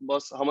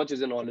 boss, how much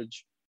is your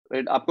knowledge?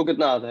 Right? आपको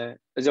कितना आता है?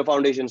 Is your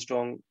foundation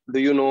strong? Do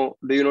you know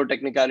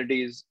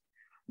technicalities?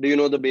 Do you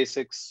know the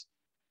basics?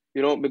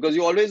 Because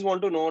you always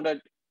want to know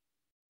that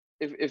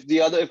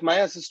if my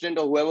assistant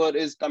or whoever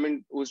is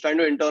coming, who's trying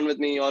to intern with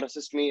me or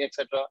assist me,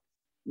 etc.,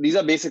 these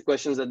are basic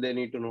questions that they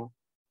need to know.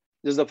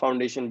 This is the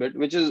foundation bit,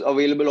 which is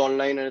available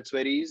online and it's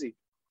very easy.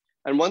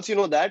 And once you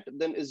know that,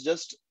 then it's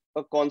just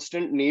a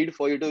constant need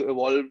for you to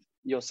evolve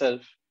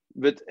yourself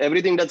with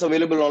everything that's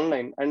available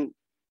online. And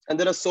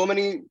there are so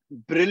many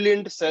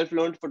brilliant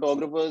self-learned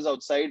photographers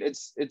outside.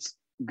 It's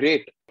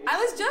great. I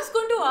was just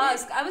going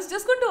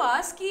to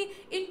ask ki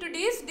in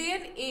today's day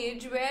and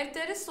age where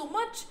there is so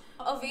much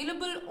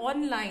available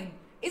online,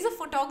 is a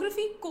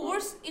photography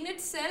course in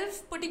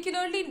itself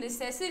particularly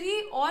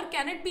necessary, or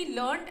can it be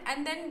learned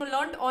and then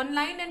learned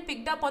online and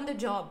picked up on the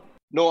job?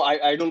 No,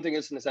 I don't think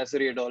it's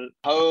necessary at all.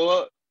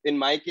 However, in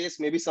my case,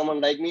 maybe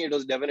someone like me, it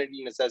was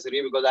definitely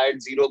necessary because I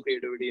had zero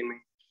creativity in me,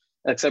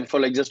 except for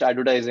like just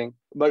advertising.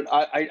 But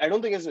I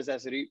don't think it's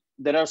necessary.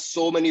 There are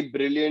so many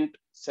brilliant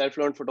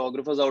self-learned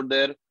photographers out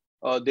there.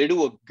 They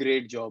do a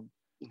great job.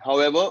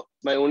 However,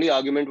 my only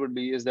argument would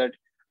be is that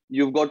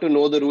you've got to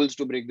know the rules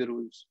to break the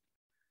rules.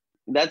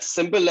 That's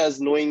simple as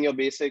knowing your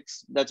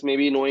basics. That's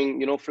maybe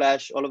knowing,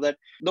 Flash, all of that.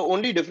 The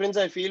only difference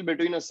I feel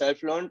between a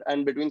self-learned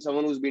and between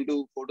someone who's been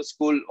to photo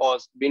school or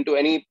been to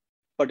any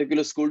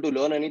particular school to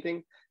learn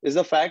anything is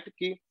the fact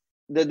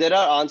that there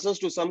are answers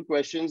to some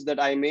questions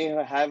that I may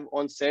have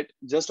on set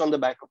just on the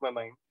back of my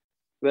mind.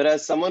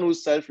 Whereas someone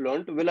who's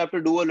self-learned will have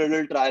to do a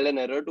little trial and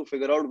error to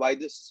figure out why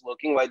this is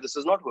working, why this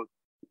is not working.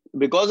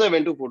 Because I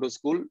went to photo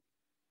school,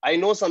 I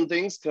know some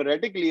things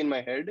theoretically in my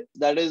head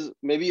that is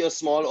maybe a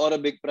small or a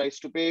big price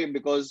to pay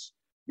because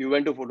you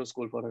went to photo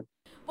school for it.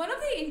 One of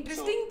the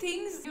interesting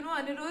things,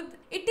 Anirudh,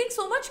 it takes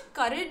so much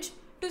courage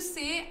to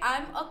say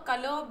I'm a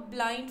color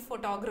blind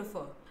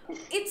photographer.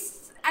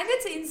 It's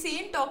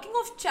insane. Talking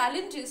of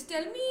challenges,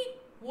 tell me,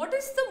 what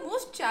is the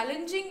most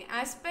challenging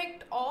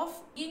aspect of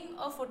being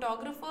a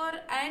photographer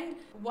and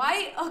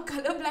why a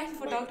colorblind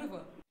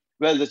photographer?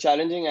 Well, the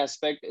challenging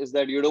aspect is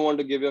that you don't want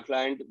to give your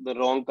client the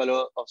wrong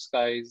color of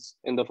skies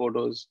in the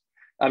photos.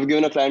 I've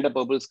given a client a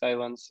purple sky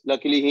once.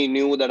 Luckily, he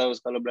knew that I was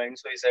colorblind.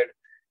 So he said,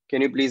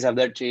 can you please have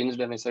that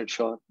changed? And I said,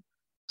 sure.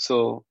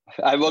 So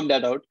I worked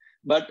that out.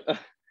 But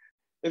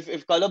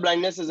if color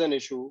blindness is an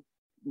issue,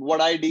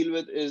 what I deal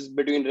with is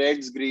between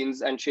reds,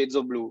 greens, and shades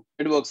of blue.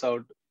 It works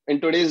out.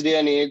 In today's day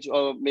and age,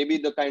 or maybe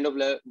the kind of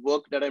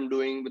work that I'm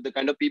doing with the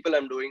kind of people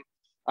I'm doing,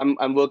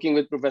 I'm working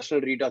with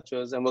professional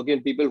retouchers. I'm working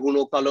with people who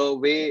know color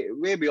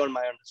way beyond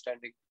my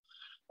understanding,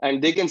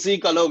 and they can see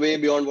color way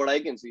beyond what I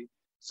can see.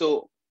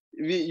 So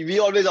we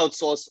always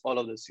outsource all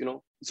of this,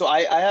 So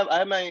I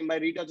have my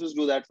retouchers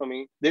do that for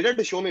me. They tried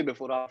to show me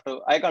before, after.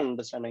 I can't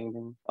understand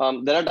anything.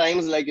 There are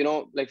times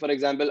like for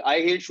example,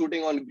 I hate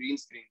shooting on green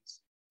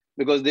screens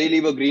because they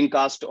leave a green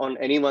cast on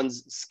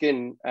anyone's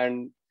skin,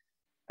 and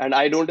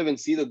I don't even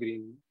see the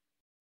green.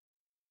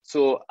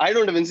 So I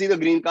don't even see the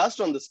green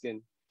cast on the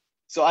skin.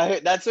 So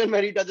that's when my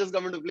retouchers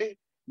come into play.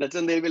 That's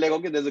when they'll be like,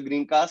 okay, there's a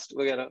green cast,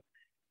 वगैरह.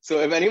 So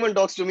if anyone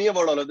talks to me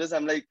about all of this,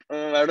 I'm like,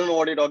 I don't know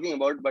what you're talking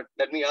about, but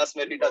let me ask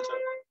my retoucher.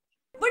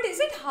 But is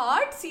it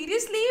hard,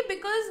 seriously?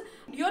 Because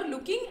you're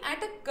looking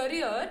at a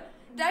career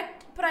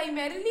that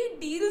primarily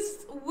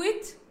deals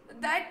with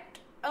that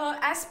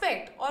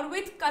aspect or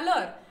with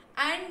color.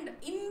 And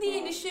in the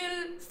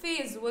initial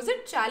phase, was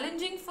it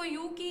challenging for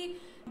you कि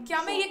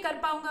क्या मैं ये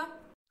कर पाऊंगा?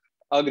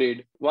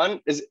 Agreed. One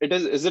is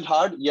it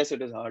hard? Yes,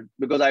 it is hard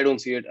because I don't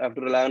see it. I have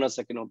to rely on a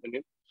second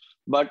opinion.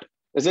 But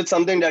is it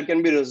something that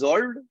can be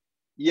resolved?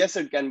 Yes,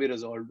 it can be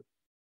resolved.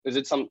 Is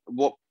it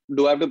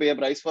do I have to pay a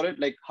price for it?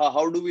 Like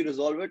how do we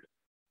resolve it?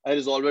 I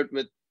resolve it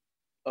with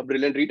a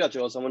brilliant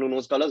retoucher or someone who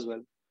knows colors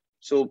well.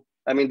 So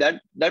I mean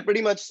that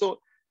pretty much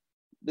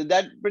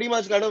that pretty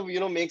much kind of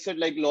makes it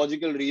like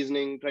logical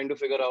reasoning, trying to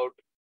figure out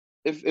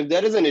if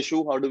there is an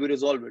issue, how do we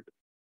resolve it?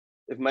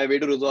 If my way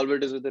to resolve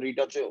it is with a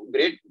retoucher,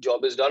 great,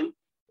 job is done.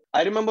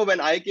 I remember when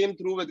I came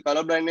through with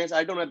color blindness,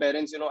 I told my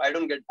parents, I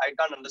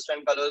can't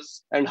understand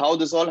colors. And how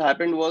this all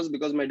happened was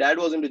because my dad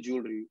was into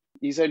jewelry.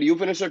 He said, you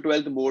finish your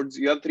 12th boards,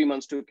 you have 3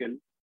 months to kill.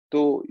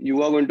 So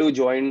you are going to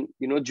join,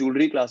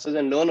 jewelry classes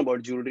and learn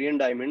about jewelry and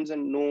diamonds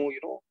and know.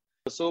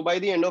 So by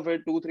the end of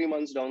it, 2-3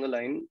 months down the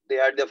line, they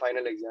had their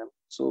final exam.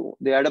 So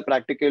they had a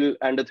practical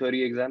and a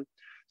theory exam.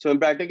 So in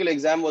practical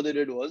exam, what they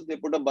did was they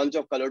put a bunch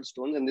of colored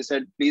stones and they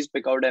said, please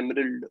pick out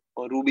emerald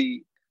or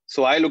ruby.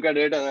 So I look at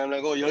it and I'm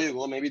like, oh, here you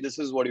go. Maybe this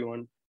is what you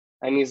want.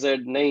 And he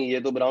said, nahi, ye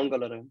to brown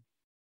color hai.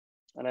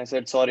 And I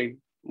said, sorry,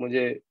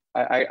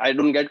 I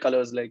don't get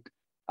colors. Like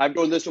I've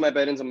told this to my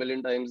parents a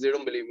million times. They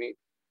don't believe me.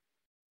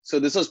 So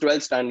this was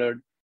 12th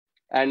standard.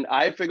 And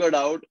I figured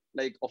out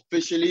like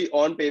officially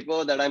on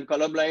paper that I'm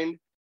colorblind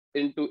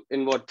in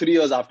 3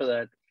 years after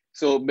that.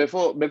 So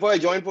before I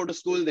joined photo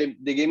school,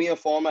 they gave me a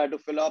form I had to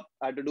fill up.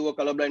 I had to do a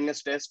color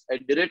blindness test. I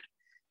did it.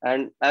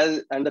 And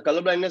the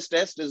color blindness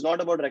test is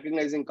not about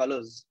recognizing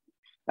colors.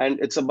 And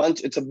it's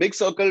a big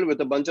circle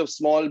with a bunch of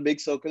small, big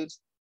circles,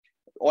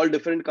 all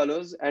different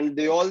colors, and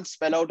they all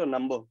spell out a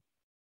number.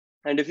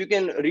 And if you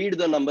can read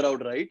the number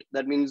out right,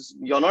 that means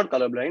you're not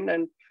colorblind.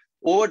 And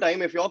over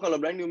time, if you're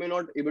colorblind, you may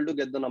not able to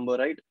get the number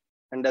right.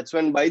 And that's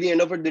when by the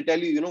end of it, they tell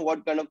you,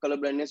 what kind of color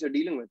blindness you're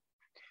dealing with.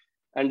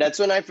 And that's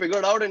when I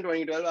figured out in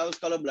 2012, I was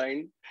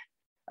colorblind.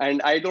 And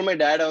I told my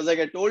dad, I was like,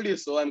 I told you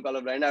so, I'm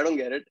colorblind. I don't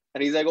get it.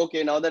 And he's like,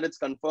 okay, now that it's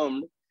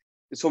confirmed.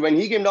 So when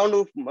he came down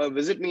to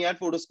visit me at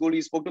photo school,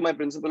 he spoke to my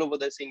principal over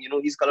there saying,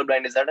 he's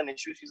colorblind. Is that an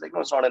issue? She's like,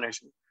 no, it's not an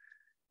issue.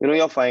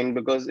 You're fine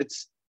because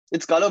it's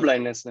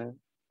colorblindness.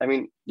 I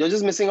mean, you're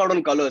just missing out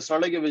on color. It's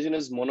not like your vision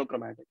is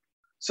monochromatic.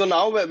 So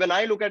now when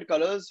I look at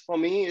colors, for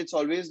me, it's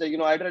always like,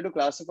 I try to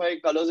classify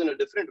colors in a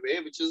different way,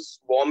 which is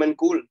warm and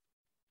cool.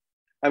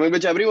 I mean,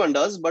 which everyone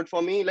does. But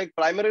for me, like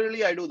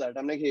primarily, I do that.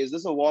 I'm like, hey, is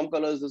this a warm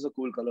color? Is this a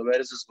cool color? Where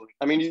is this going?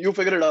 I mean, you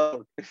figure it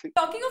out.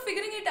 Talking of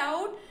figuring it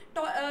out,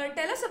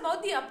 tell us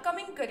about the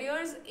upcoming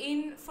careers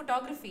in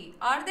photography.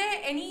 Are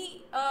there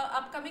any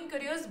upcoming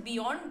careers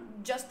beyond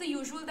just the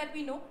usual that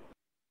we know?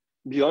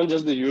 Beyond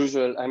just the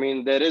usual, I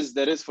mean, there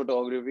is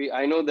photography.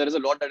 I know there is a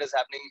lot that is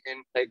happening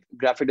in like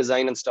graphic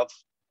design and stuff,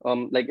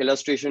 like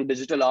illustration,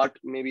 digital art.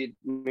 Maybe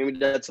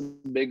that's a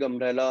big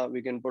umbrella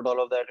we can put all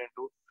of that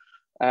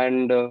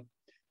into.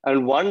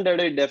 And one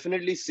that I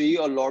definitely see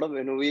a lot of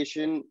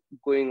innovation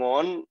going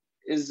on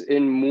is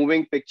in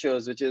moving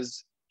pictures, which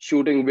is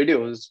shooting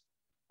videos,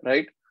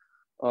 right?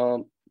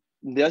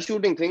 They're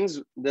shooting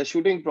things. They're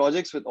shooting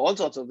projects with all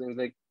sorts of things,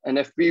 like an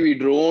FPV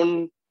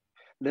drone.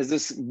 There's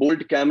this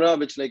Bolt camera,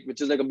 which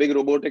is like a big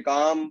robotic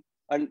arm,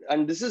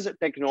 and this is a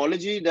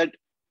technology that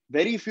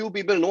very few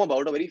people know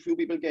about or very few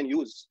people can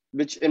use,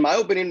 which in my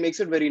opinion makes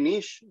it very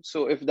niche.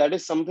 So if that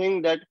is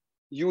something that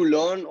you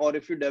learn or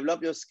if you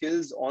develop your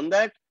skills on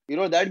that,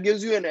 that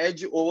gives you an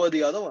edge over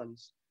the other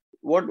ones.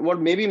 What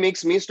maybe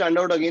makes me stand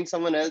out against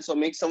someone else or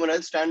makes someone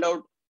else stand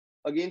out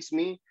against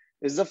me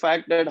is the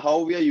fact that how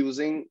we are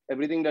using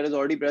everything that is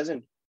already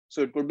present.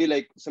 So it could be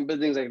like simple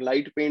things like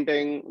light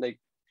painting, like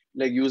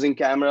using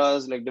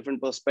cameras, like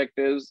different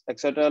perspectives,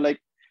 etc. Like,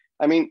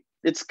 I mean,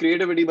 it's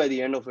creativity by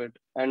the end of it.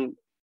 And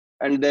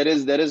there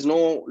is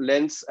no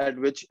lens at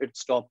which it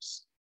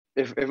stops.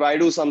 If I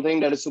do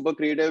something that is super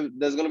creative,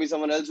 there's going to be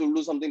someone else who will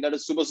do something that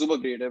is super, super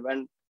creative.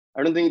 And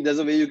I don't think there's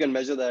a way you can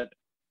measure that.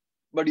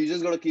 But you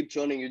just got to keep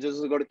churning. You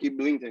just got to keep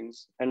doing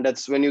things. And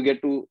that's when you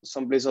get to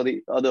some place or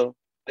the other.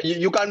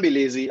 You can't be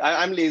lazy.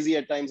 I'm lazy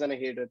at times and I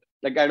hate it.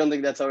 Like, I don't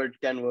think that's how it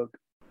can work.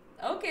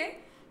 Okay.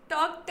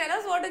 Tell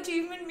us what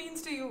achievement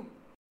means to you.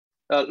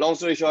 Long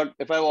story short,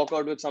 if I walk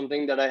out with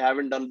something that I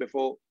haven't done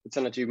before, it's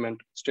an achievement,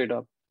 straight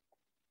up.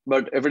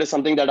 But if it is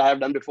something that I have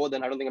done before,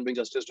 then I don't think I'm doing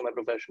justice to my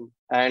profession.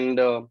 And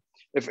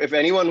if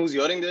anyone who's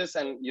hearing this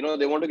and,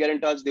 they want to get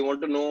in touch, they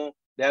want to know,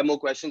 they have more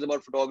questions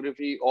about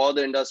photography or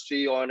the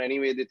industry or in any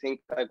way they think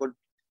I could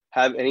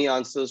have any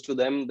answers to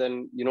them,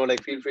 then,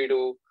 feel free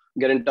to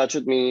get in touch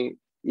with me.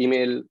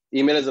 Email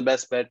is the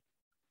best bet.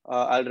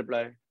 I'll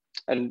reply.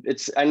 And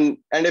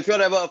if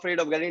you're ever afraid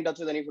of getting in touch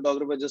with any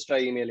photographer, just try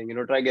emailing,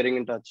 try getting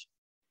in touch.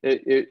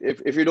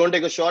 If you don't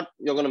take a shot,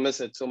 you're going to miss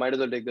it. So might as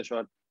well take the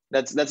shot.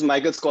 That's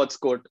Michael Scott's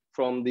quote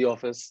from The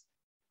Office.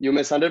 You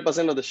miss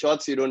 100% of the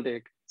shots you don't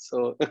take.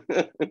 So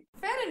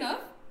fair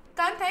enough.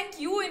 Can't thank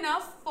you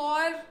enough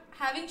for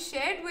having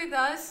shared with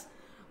us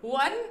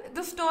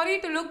the story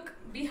to look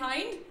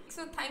behind.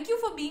 So thank you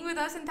for being with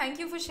us and thank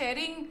you for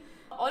sharing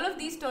all of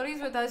these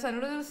stories with us.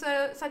 And it was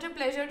such a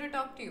pleasure to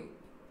talk to you.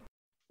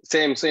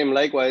 Same.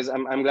 Likewise.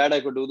 I'm glad I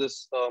could do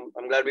this.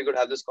 I'm glad we could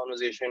have this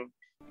conversation.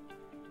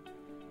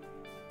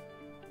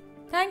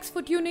 Thanks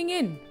for tuning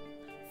in.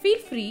 Feel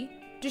free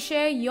to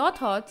share your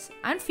thoughts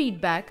and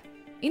feedback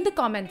in the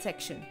comment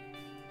section.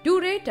 Do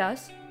rate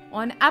us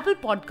on Apple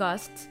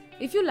Podcasts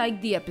if you like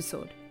the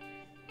episode.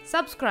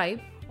 Subscribe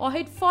or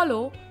hit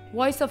follow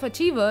Voice of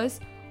Achievers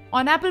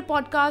on Apple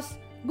Podcasts,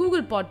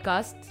 Google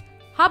Podcasts,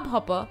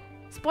 Hubhopper,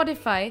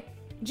 Spotify,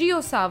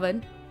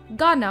 JioSaavn,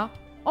 Gaana,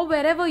 or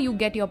wherever you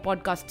get your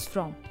podcasts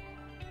from.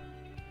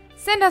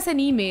 Send us an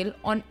email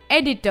on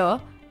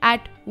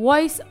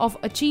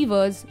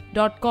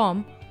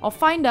editor@voiceofachievers.com or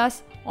find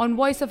us on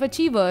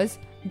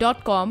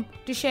voiceofachievers.com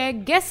to share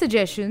guest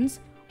suggestions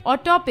or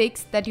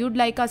topics that you'd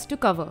like us to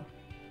cover.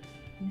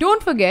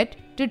 Don't forget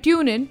to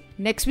tune in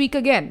next week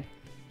again.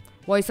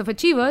 Voice of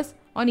Achievers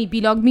on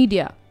Epilogue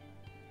Media.